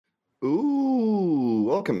Ooh,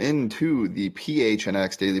 welcome into the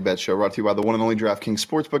PHNX Daily Bet Show, brought to you by the one and only DraftKings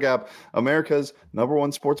Sportsbook app, America's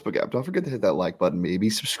 #1 sportsbook app. Don't forget to hit that like button, maybe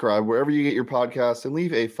subscribe wherever you get your podcast, and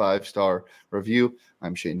leave a 5-star review.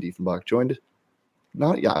 I'm Shane Diefenbach, joined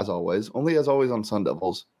as always on Sun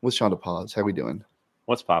Devils with Sean DePaz. How we doing?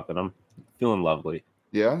 What's poppin'? I'm feeling lovely.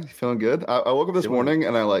 Yeah, you feeling good? I woke up this morning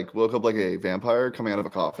and I woke up like a vampire coming out of a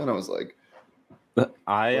coffin. I was like,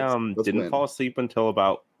 I didn't fall asleep until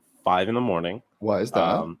about 5 a.m. Why is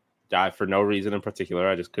that? Died for no reason in particular.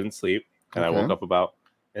 I just couldn't sleep, and I woke up about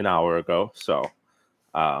an hour ago. So,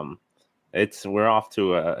 we're off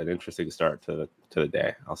to an interesting start to the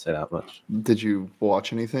day. I'll say that much. Did you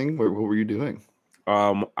watch anything? What were you doing?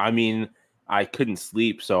 I couldn't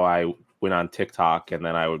sleep, so I went on TikTok, and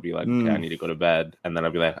then I would be like, okay, I need to go to bed, and then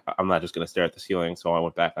I'd be like, I'm not just gonna stare at the ceiling. So I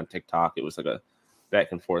went back on TikTok. It was like a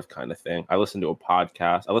back and forth kind of thing. I listened to a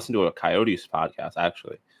podcast. I listened to a Coyotes podcast,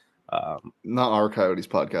 actually. Not our Coyotes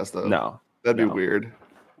podcast, though. No. That'd be weird.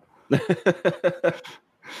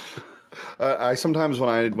 I sometimes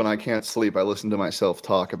when I can't sleep, I listen to myself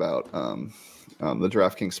talk about the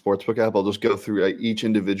DraftKings Sportsbook app. I'll just go through each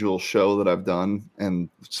individual show that I've done and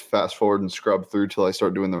fast forward and scrub through till I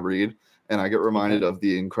start doing the read. And I get reminded of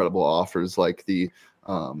the incredible offers like the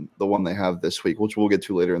one they have this week, which we'll get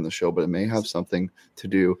to later in the show, but it may have something to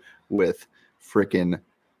do with freaking,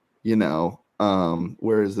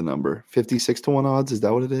 where is the number? 56 to 1 odds. Is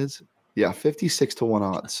that what it is? Yeah, 56 to 1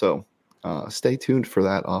 odds. So stay tuned for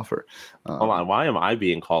that offer. Hold on. Why am I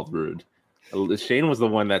being called rude? Shane was the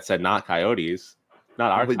one that said not Coyotes,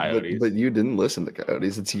 not our Coyotes. But you didn't listen to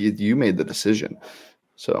Coyotes. It's you made the decision.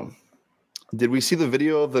 So did we see the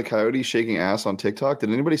video of the Coyotes shaking ass on TikTok?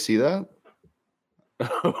 Did anybody see that?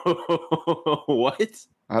 What?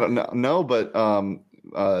 I don't know. No, but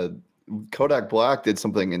Kodak Black did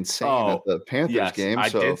something insane at the Panthers game. I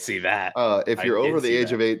did see that. If you're over the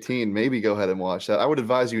age of 18, maybe go ahead and watch that. I would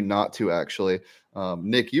advise you not to, actually.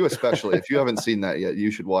 Nick, you especially. If you haven't seen that yet,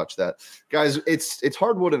 you should watch that. Guys, it's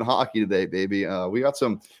hardwood and hockey today, baby. We got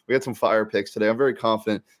some fire picks today. I'm very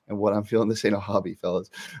confident in what I'm feeling. This ain't a hobby, fellas.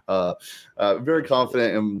 Very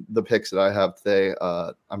confident in the picks that I have today.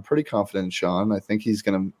 I'm pretty confident in Sean. I think he's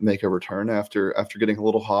going to make a return after getting a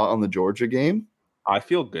little hot on the Georgia game. I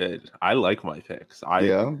feel good. I like my picks. I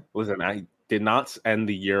did not end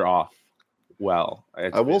the year off well.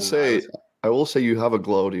 I will say you have a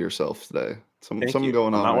glow to yourself today. Something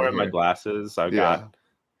going on. I'm not wearing my glasses. I've got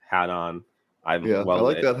hat on. I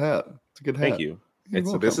like that hat. It's a good hat. Thank you.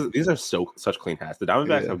 These are such clean hats. The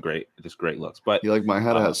Diamondbacks have great looks. But you like my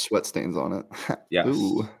hat? It has sweat stains on it. Yes.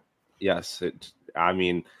 Ooh. Yes.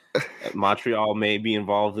 Montreal may be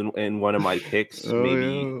involved in one of my picks.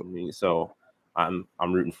 Maybe. So I'm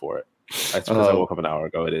rooting for it. That's because I woke up an hour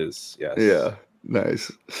ago. It is. Yes. Yeah.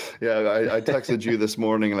 Nice. Yeah, I texted you this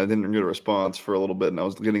morning and I didn't get a response for a little bit and I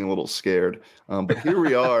was getting a little scared. But here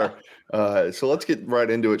we are. So let's get right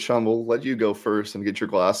into it. Sean, we'll let you go first and get your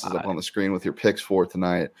glasses up on the screen with your picks for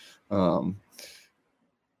tonight. Look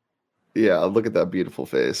at that beautiful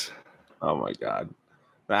face. Oh my God.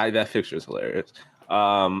 That picture is hilarious.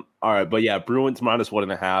 All right, but yeah, Bruins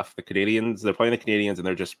 -1.5. The Canadians, they're playing the Canadians and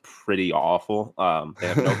they're just pretty awful. They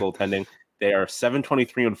have no goaltending. They are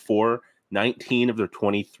 7-23-4. 19 of their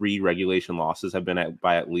 23 regulation losses have been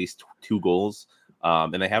by at least 2 goals.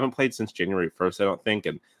 And they haven't played since January 1st, I don't think.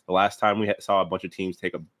 And the last time we saw a bunch of teams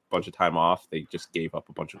take a bunch of time off, they just gave up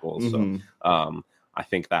a bunch of goals. Mm-hmm. So I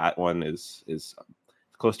think that one is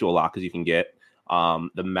close to a lock as you can get.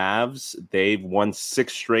 The Mavs, they've won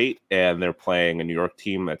 6 straight, and they're playing a New York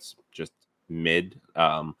team that's just mid.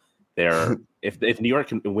 If New York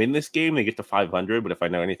can win this game, they get to 500. But if I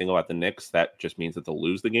know anything about the Knicks, that just means that they'll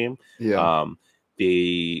lose the game. Yeah.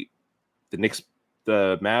 The Knicks,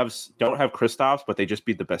 the Mavs don't have Kristaps, but they just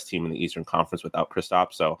beat the best team in the Eastern Conference without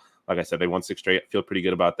Kristaps. So, like I said, they won 6 straight. I feel pretty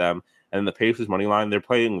good about them. And then the Pacers money line, they're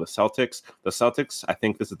playing the Celtics. The Celtics, I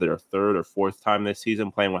think this is their 3rd or 4th time this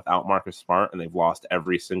season playing without Marcus Smart, and they've lost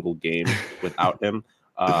every single game without him.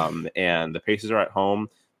 And the Pacers are at home.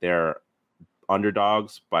 They're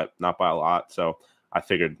underdogs, but not by a lot. So I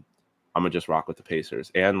figured I'm going to just rock with the Pacers.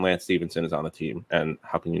 And Lance Stevenson is on the team. And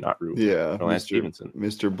how can you not root for Lance Stevenson?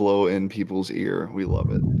 Mr. Blow in people's ear. We love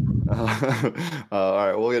it. All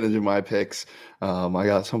right, we'll get into my picks. I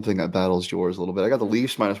got something that battles yours a little bit. I got the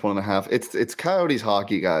Leafs -1.5. It's Coyotes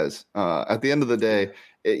hockey, guys. At the end of the day,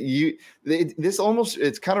 it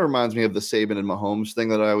kind of reminds me of the Saban and Mahomes thing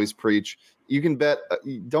that I always preach. You can bet,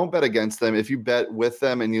 don't bet against them. If you bet with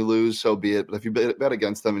them and you lose, so be it. But if you bet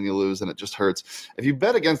against them and you lose, then it just hurts. If you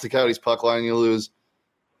bet against the Coyotes puck line and you lose,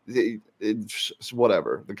 it's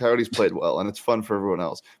whatever. The Coyotes played well, and it's fun for everyone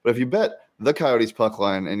else. But if you bet the Coyotes puck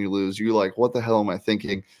line and you lose, you're like, what the hell am I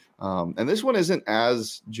thinking? And this one isn't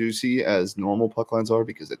as juicy as normal puck lines are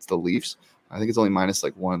because it's the Leafs. I think it's only minus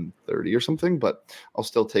like 130 or something, but I'll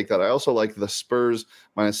still take that. I also like the Spurs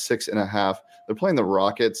minus 6.5. They're playing the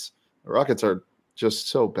Rockets. The Rockets are just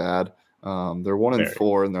so bad. They're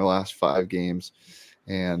 1-4 in their last 5 games.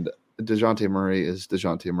 And DeJounte Murray is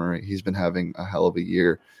DeJounte Murray. He's been having a hell of a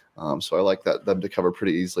year. So I like them to cover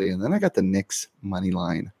pretty easily. And then I got the Knicks money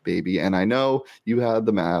line, baby. And I know you had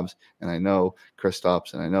the Mavs, and I know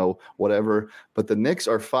Kristaps, and I know whatever. But the Knicks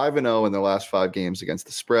are 5-0 in their last 5 games against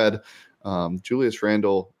the spread. Julius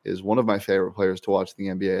Randle is one of my favorite players to watch in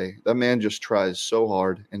the NBA. That man just tries so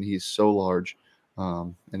hard, and he's so large.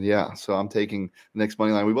 So I'm taking the Knicks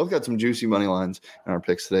money line. We both got some juicy money lines in our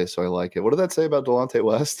picks today, so I like it. What did that say about Delonte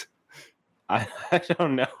West? I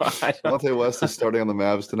don't know. Delonte West is starting on the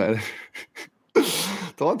Mavs tonight.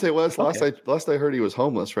 Delonte West, last I heard he was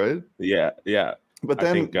homeless, right? Yeah. But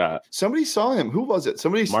then somebody saw him. Who was it?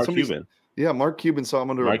 Mark Cuban. Yeah, Mark Cuban saw him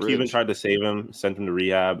under a bridge. Mark Cuban tried to save him, sent him to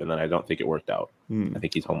rehab, and then I don't think it worked out. I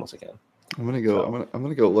think he's homeless again. I'm gonna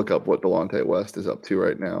go look up what Delonte West is up to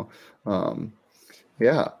right now.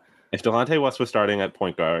 If Delonte West was starting at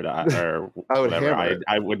point guard I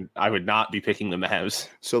would not be picking the Mavs.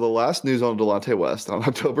 So the last news on Delonte West on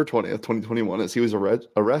October 20th, 2021 is he was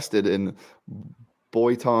arrested in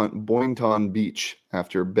Boynton Beach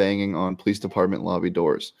after banging on police department lobby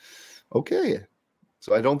doors. Okay.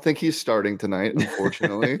 So I don't think he's starting tonight,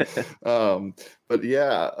 unfortunately.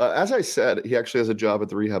 As I said, he actually has a job at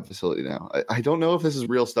the rehab facility now. I don't know if this is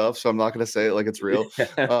real stuff, so I'm not going to say it like it's real.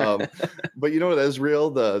 But you know what is real?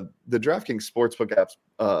 The DraftKings Sportsbook apps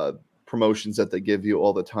promotions that they give you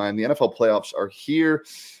all the time. The NFL playoffs are here,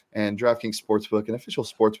 and DraftKings Sportsbook, an official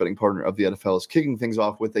sports betting partner of the NFL, is kicking things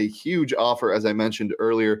off with a huge offer, as I mentioned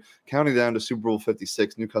earlier. Counting down to Super Bowl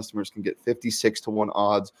 56, new customers can get 56-1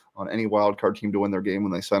 odds on any wildcard team to win their game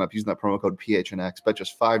when they sign up using that promo code PHNX. Bet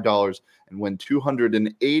just $5 and win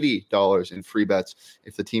 $280 in free bets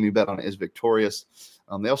if the team you bet on is victorious.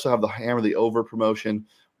 They also have the Hammer the Over promotion,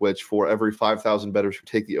 which for every 5,000 bettors who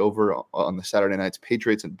take the over on the Saturday night's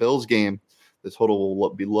Patriots and Bills game, the total will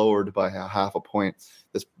be lowered by half a point.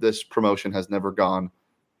 This promotion has never gone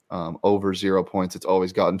over 0 points. It's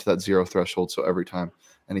always gotten to that 0 threshold. So every time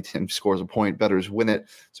any team scores a point, bettors win it.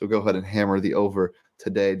 So go ahead and hammer the over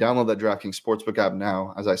today. Download that DraftKings Sportsbook app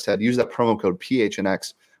now. As I said, use that promo code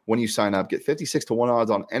PHNX when you sign up. Get 56-1 odds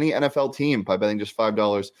on any NFL team by betting just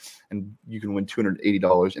 $5, and you can win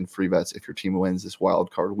 $280 in free bets if your team wins this wild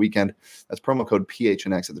card weekend. That's promo code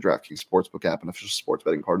PHNX at the DraftKings Sportsbook app, an official sports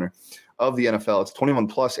betting partner of the NFL. It's 21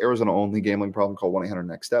 plus, Arizona only. Gambling problem? Call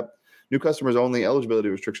 1-800-NEXT-STEP. New customers only. Eligibility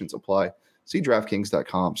restrictions apply. See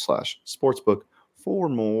DraftKings.com/sportsbook for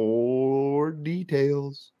more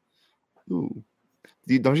details. Ooh,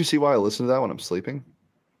 don't you see why I listen to that when I'm sleeping?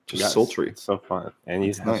 Just sultry. It's so fun. And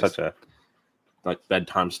you have such a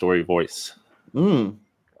bedtime story voice.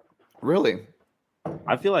 Really?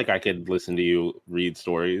 I feel like I could listen to you read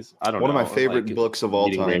stories. I don't know. One of my favorite books of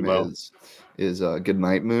all time is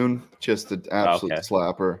Goodnight Moon. Just an absolute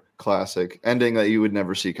slapper. Classic. Ending that you would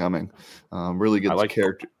never see coming. Really good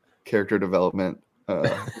character development.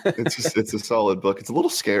 It's a solid book. It's a little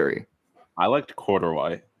scary. I liked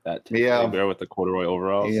Corduroy. That bear with the corduroy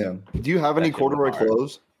overalls. Yeah. Do you have any corduroy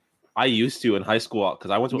clothes? I used to in high school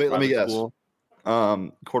because I went to a private school.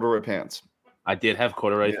 Corduroy pants. I did have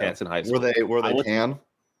corduroy pants in high school. Were they tan?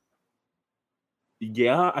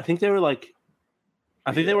 Yeah, I think they were like.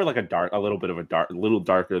 I think they were like a little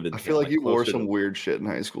darker than. I feel like you wore some weird shit in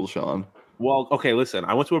high school, Sean. Well, okay, listen.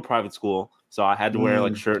 I went to a private school, so I had to wear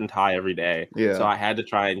like shirt and tie every day. Yeah. So I had to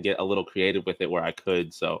try and get a little creative with it where I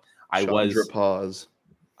could. So Sean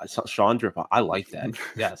Dripaz. I like that.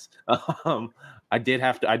 Yes. I did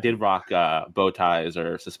rock bow ties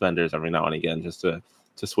or suspenders every now and again just to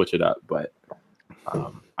switch it up. But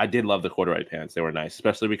I did love the corduroy pants. They were nice,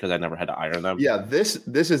 especially because I never had to iron them. Yeah, this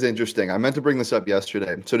is interesting. I meant to bring this up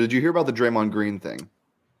yesterday. So did you hear about the Draymond Green thing?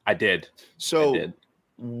 I did. So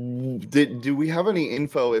do we have any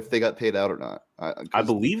info if they got paid out or not? I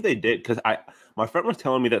believe they did because my friend was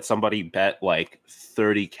telling me that somebody bet like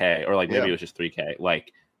 $30K or like maybe it was just $3K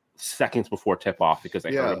like seconds before tip off because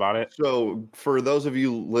they heard about it. So for those of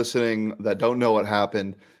you listening that don't know what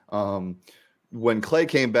happened, when Clay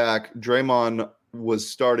came back, Draymond was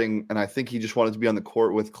starting, and I think he just wanted to be on the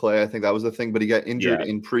court with Clay. I think that was the thing, but he got injured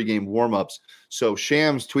in pregame warmups. So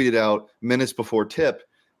Shams tweeted out minutes before tip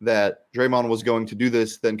that Draymond was going to do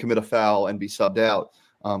this, then commit a foul and be subbed out.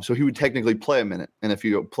 So he would technically play a minute. And if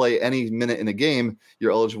you play any minute in a game,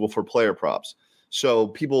 you're eligible for player props. So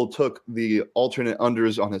people took the alternate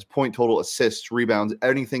unders on his point total, assists, rebounds,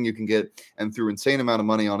 anything you can get, and threw insane amount of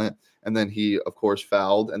money on it. And then he, of course,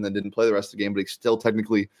 fouled and then didn't play the rest of the game, but he still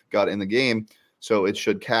technically got in the game. So it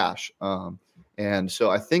should cash. And so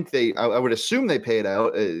I think I would assume they paid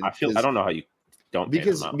out. I don't know how you don't pay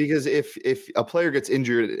them out. Because if a player gets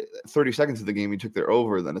injured 30 seconds of the game, you took their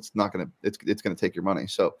over, then it's gonna take your money.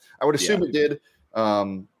 So I would assume it did.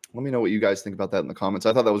 Let me know what you guys think about that in the comments.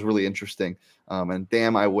 I thought that was really interesting. And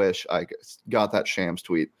damn, I wish I got that Shams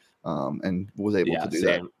tweet and was able to do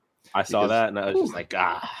that. I saw that and I was just like,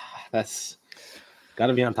 that's got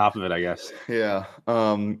to be on top of it, I guess. Yeah.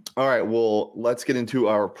 All right. Well, let's get into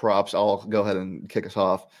our props. I'll go ahead and kick us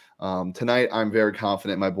off. Tonight, I'm very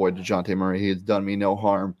confident my boy DeJounte Murray. He has done me no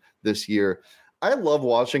harm this year. I love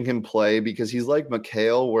watching him play because he's like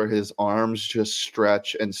McHale, where his arms just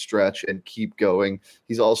stretch and keep going.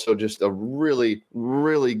 He's also just a really,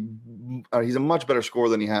 really he's a much better scorer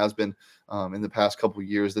than he has been in the past couple of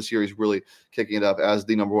years. This year, he's really kicking it up as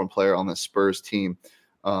the number one player on the Spurs team.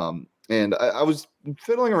 And I was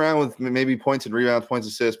fiddling around with maybe points and rebounds, points,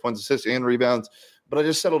 assists, and rebounds. But I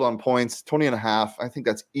just settled on points, 20.5. I think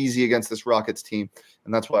that's easy against this Rockets team.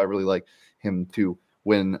 And that's why I really like him to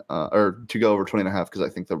win or to go over 20.5 because I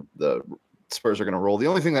think the Spurs are going to roll. The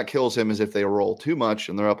only thing that kills him is if they roll too much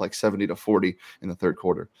and they're up like 70-40 in the third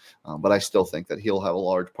quarter. But I still think that he'll have a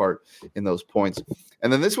large part in those points.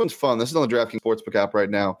 And then this one's fun. This is on the DraftKings Sportsbook app right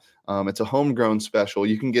now. It's a homegrown special.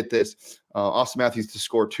 You can get this Austin Matthews to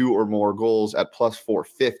score 2 or more goals at plus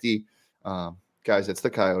 450. Guys, it's the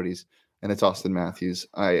Coyotes and it's Austin Matthews.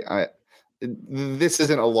 This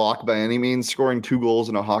isn't a lock by any means. Scoring 2 goals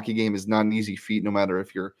in a hockey game is not an easy feat, no matter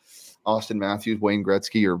if you're Austin Matthews, Wayne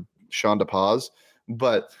Gretzky, or Sean DePaz.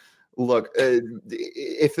 But look,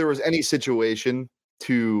 if there was any situation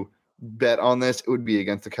to bet on this, it would be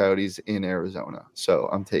against the Coyotes in Arizona. So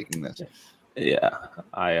I'm taking this. Yeah,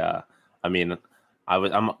 I mean,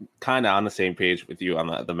 I'm kind of on the same page with you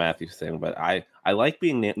on the Matthews thing, but I like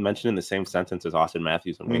being mentioned in the same sentence as Austin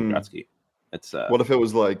Matthews and Wayne Gretzky. It's what if it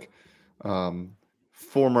was like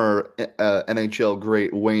former NHL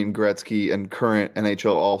great Wayne Gretzky and current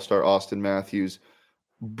NHL All-Star Austin Matthews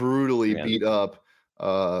brutally beat up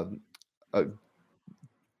a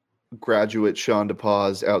graduate Sean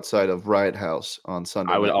DePaz outside of Riot House on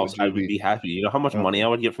Sunday? I would be happy. You know how much money I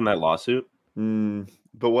would get from that lawsuit?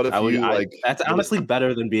 But what if that's honestly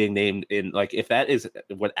better than being named in, like, if that is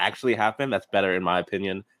what actually happened, that's better in my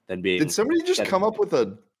opinion than being. Did somebody just come up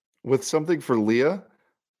with something for Leah?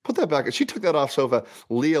 Put that back. She took that off so fast.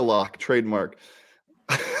 Leah Lock trademark.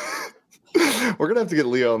 We're gonna have to get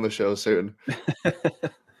Leah on the show soon.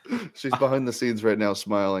 She's behind the scenes right now,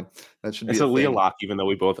 smiling. That should be. It's a Leah Lock, even though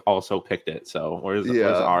we both also picked it. So where's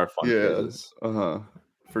our fun? Yeah,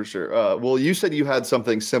 for sure. Well, you said you had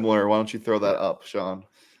something similar. Why don't you throw that up, Sean?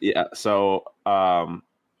 Yeah. So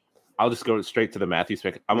I'll just go straight to the Matthews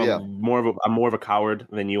pick. I'm more of a coward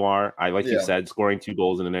than you are. You said, scoring 2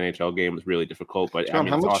 goals in an NHL game is really difficult. But Sean,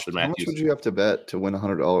 how much would you have to bet to win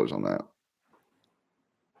 $100 on that?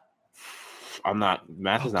 I'm not.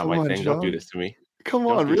 Math is not my thing. John. Don't do this to me. Come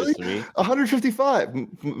on, really?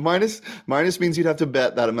 155 minus means you'd have to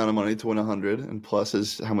bet that amount of money to win 100, and plus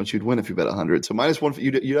is how much you'd win if you bet 100. So minus one,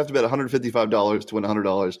 you'd have to bet $155 to win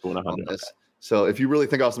 $100 on this. Okay. So if you really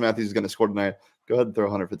think Austin Matthews is going to score tonight, go ahead and throw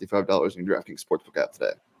 $155 in your DraftKings Sportsbook app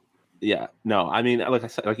today. Yeah, no, I mean, like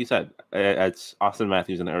you said, it's Austin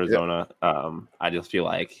Matthews in Arizona. Yep. I just feel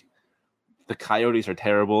like the Coyotes are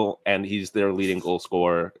terrible, and he's their leading goal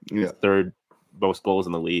scorer, third most goals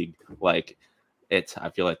in the league. I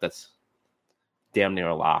feel like that's damn near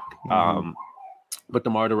a lock. Mm-hmm. But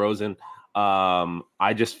DeMar DeRozan,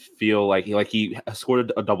 I just feel like he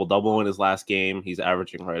scored a double-double in his last game. He's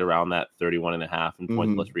averaging right around that 31.5 in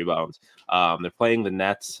points plus rebounds. They're playing the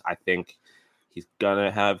Nets. I think he's going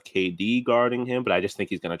to have KD guarding him, but I just think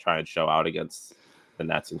he's going to try and show out against the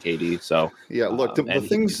Nets and KD. So yeah, look,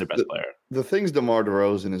 he's their best player. The things DeMar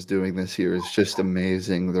DeRozan is doing this year is just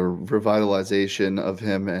amazing. The revitalization of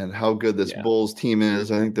him and how good this Bulls team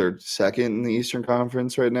is. I think they're second in the Eastern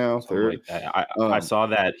Conference right now. Third. I saw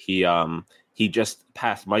that he just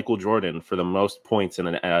passed Michael Jordan for the most points in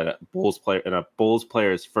a Bulls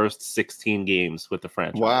player's first 16 games with the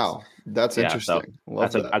franchise. Wow, that's interesting. So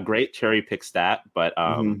that's a great cherry pick stat. But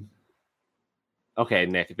okay,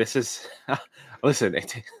 Nick, this is listen.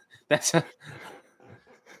 That's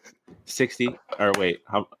 60 or wait,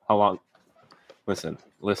 how long? Listen.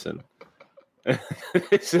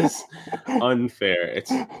 This is unfair.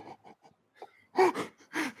 It's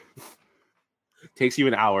takes you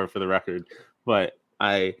an hour for the record, but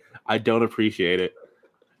I don't appreciate it.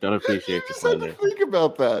 Don't appreciate the slander. Think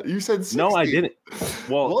about that. You said 60. No, I didn't.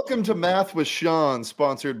 Well, welcome to Math with Sean,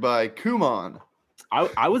 sponsored by Kumon.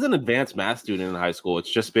 I was an advanced math student in high school.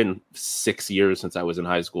 It's just been 6 years since I was in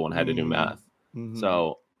high school and had to do math.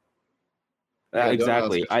 So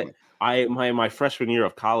exactly. My freshman year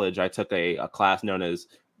of college, I took a class known as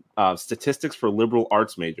Statistics for Liberal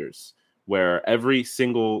Arts Majors, where every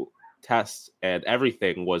single test and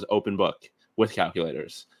everything was open book with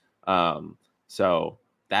calculators. So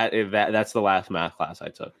that's the last math class I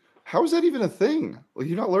took. How is that even a thing? Well,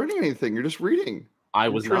 you're not learning anything. You're just reading. I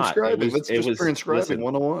was not. It was transcribing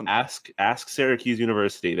 101. Ask Syracuse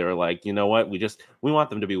University. They were like, you know what? We want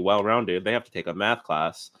them to be well-rounded. They have to take a math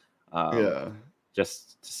class.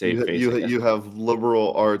 Just to save face. You have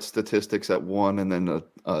liberal arts statistics at 1, and then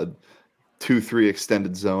a 2-3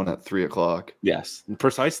 extended zone at 3:00. Yes,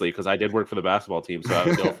 precisely, because I did work for the basketball team, so I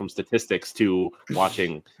would go from statistics to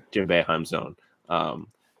watching Jim Boeheim's zone. So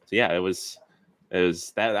yeah, it was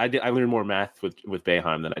that I learned more math with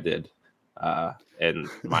Boeheim than I did in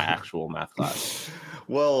my actual math class.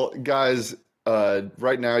 Well, guys,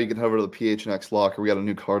 right now you can head over to the PHNX locker. We got a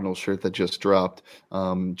new Cardinals shirt that just dropped.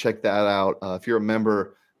 Check that out. If you're a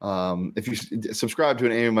member, if you subscribe to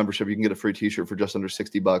an annual membership, you can get a free t-shirt for just under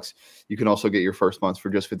 $60. You can also get your first month for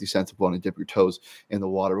just 50 cents if you want to dip your toes in the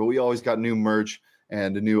water. But we always got new merch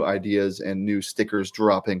and new ideas and new stickers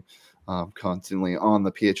dropping constantly on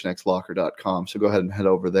the phnxlocker.com. So go ahead and head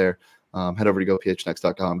over there. Head over to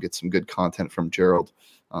gophnx.com, get some good content from Gerald,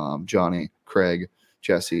 Johnny, Craig,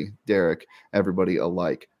 Jesse, Derek, everybody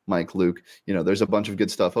alike, Mike, Luke. There's a bunch of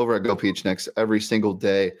good stuff over at GoPHNX every single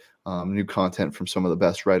day. New content from some of the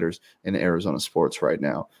best writers in Arizona sports right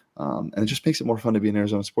now. And it just makes it more fun to be an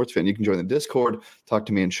Arizona sports fan. You can join the Discord, talk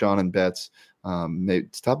to me and Sean and Betts.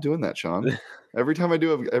 Stop doing that, Sean. Every time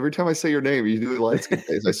I say your name, you do the light skin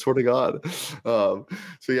face. I swear to God. So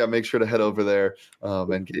yeah, make sure to head over there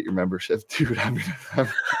and get your membership, dude. I'm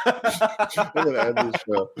gonna end this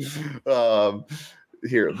show.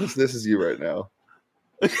 Here, this is you right now.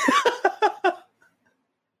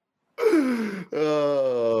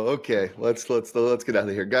 Okay. Let's get out of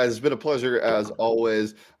here, guys. It's been a pleasure as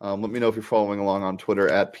always. Let me know if you're following along on Twitter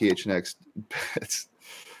at PHNX Bets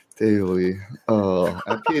Daily.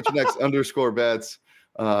 At PHNX_bets.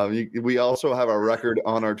 We also have our record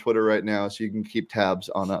on our Twitter right now, so you can keep tabs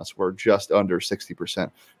on us. We're just under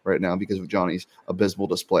 60% right now because of Johnny's abysmal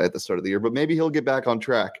display at the start of the year, but maybe he'll get back on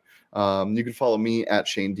track. You can follow me at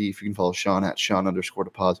Shane Deef. You can follow Sean at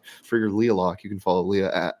Sean_DePaz. For your Leah Lock, you can follow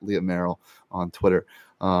Leah at Leah Merrill on Twitter.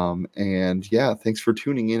 And yeah, thanks for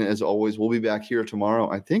tuning in as always. We'll be back here tomorrow.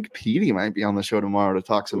 I think Petey might be on the show tomorrow to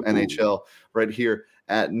talk some NHL right here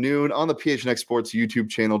at noon on the PHNX Sports YouTube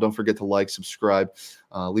channel. Don't forget to like, subscribe,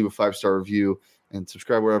 leave a 5-star review, and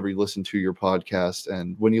subscribe wherever you listen to your podcast.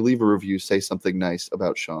 And when you leave a review, say something nice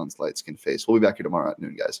about Sean's light-skinned face. We'll be back here tomorrow at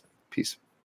noon, guys. Peace.